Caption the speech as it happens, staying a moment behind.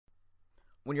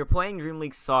When you're playing Dream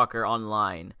League Soccer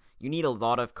online, you need a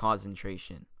lot of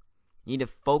concentration. You need to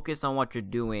focus on what you're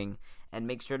doing and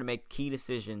make sure to make key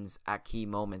decisions at key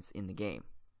moments in the game.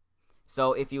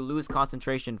 So if you lose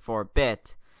concentration for a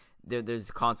bit,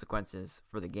 there's consequences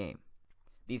for the game.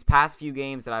 These past few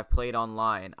games that I've played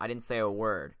online, I didn't say a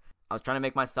word. I was trying to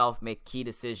make myself make key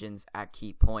decisions at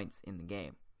key points in the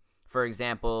game. For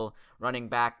example, running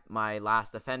back my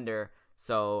last defender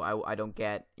so I don't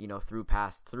get, through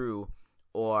pass through,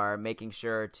 or making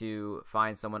sure to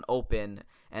find someone open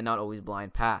and not always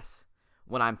blind pass.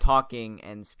 When I'm talking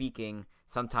and speaking,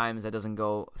 sometimes that doesn't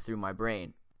go through my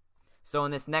brain. So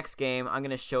in this next game, I'm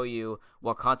going to show you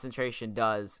what concentration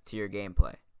does to your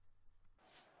gameplay.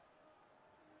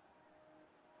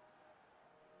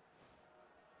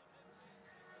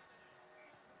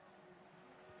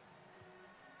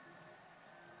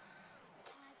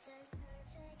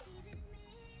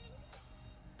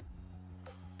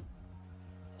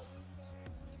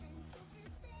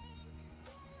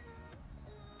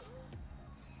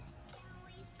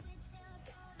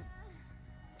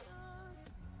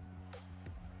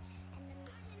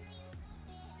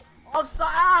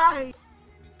 Offside!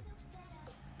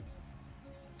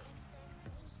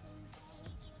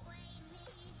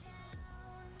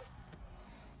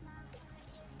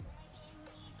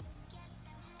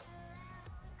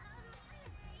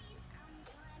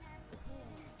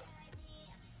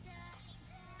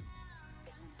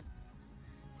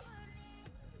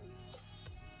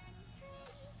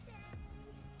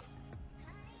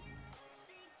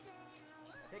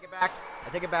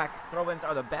 I take it back. Throw-ins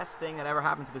are the best thing that ever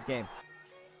happened to this game.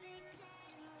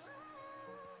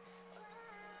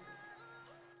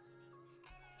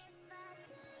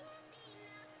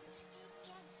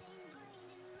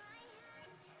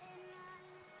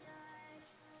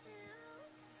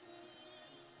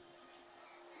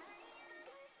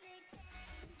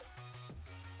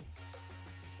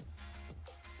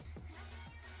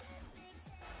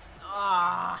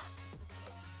 Ah!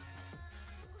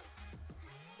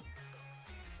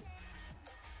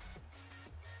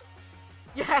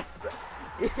 Yes!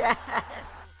 Yes!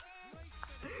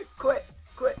 Quit!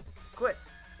 Quit! Quit!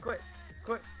 Quit!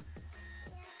 Quit!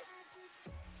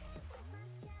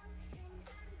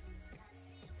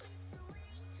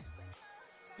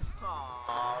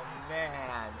 Oh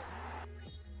man!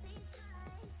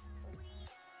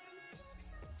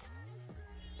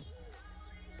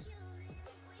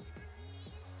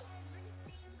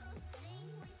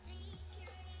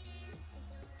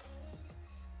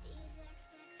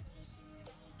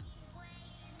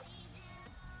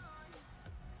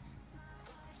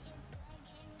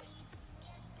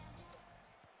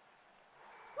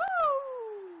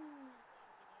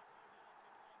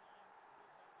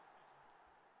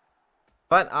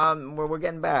 But we're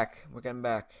getting back. We're getting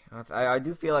back. I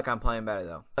do feel like I'm playing better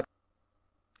though,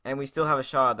 and we still have a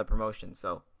shot at the promotion.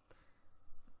 So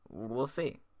we'll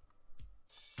see.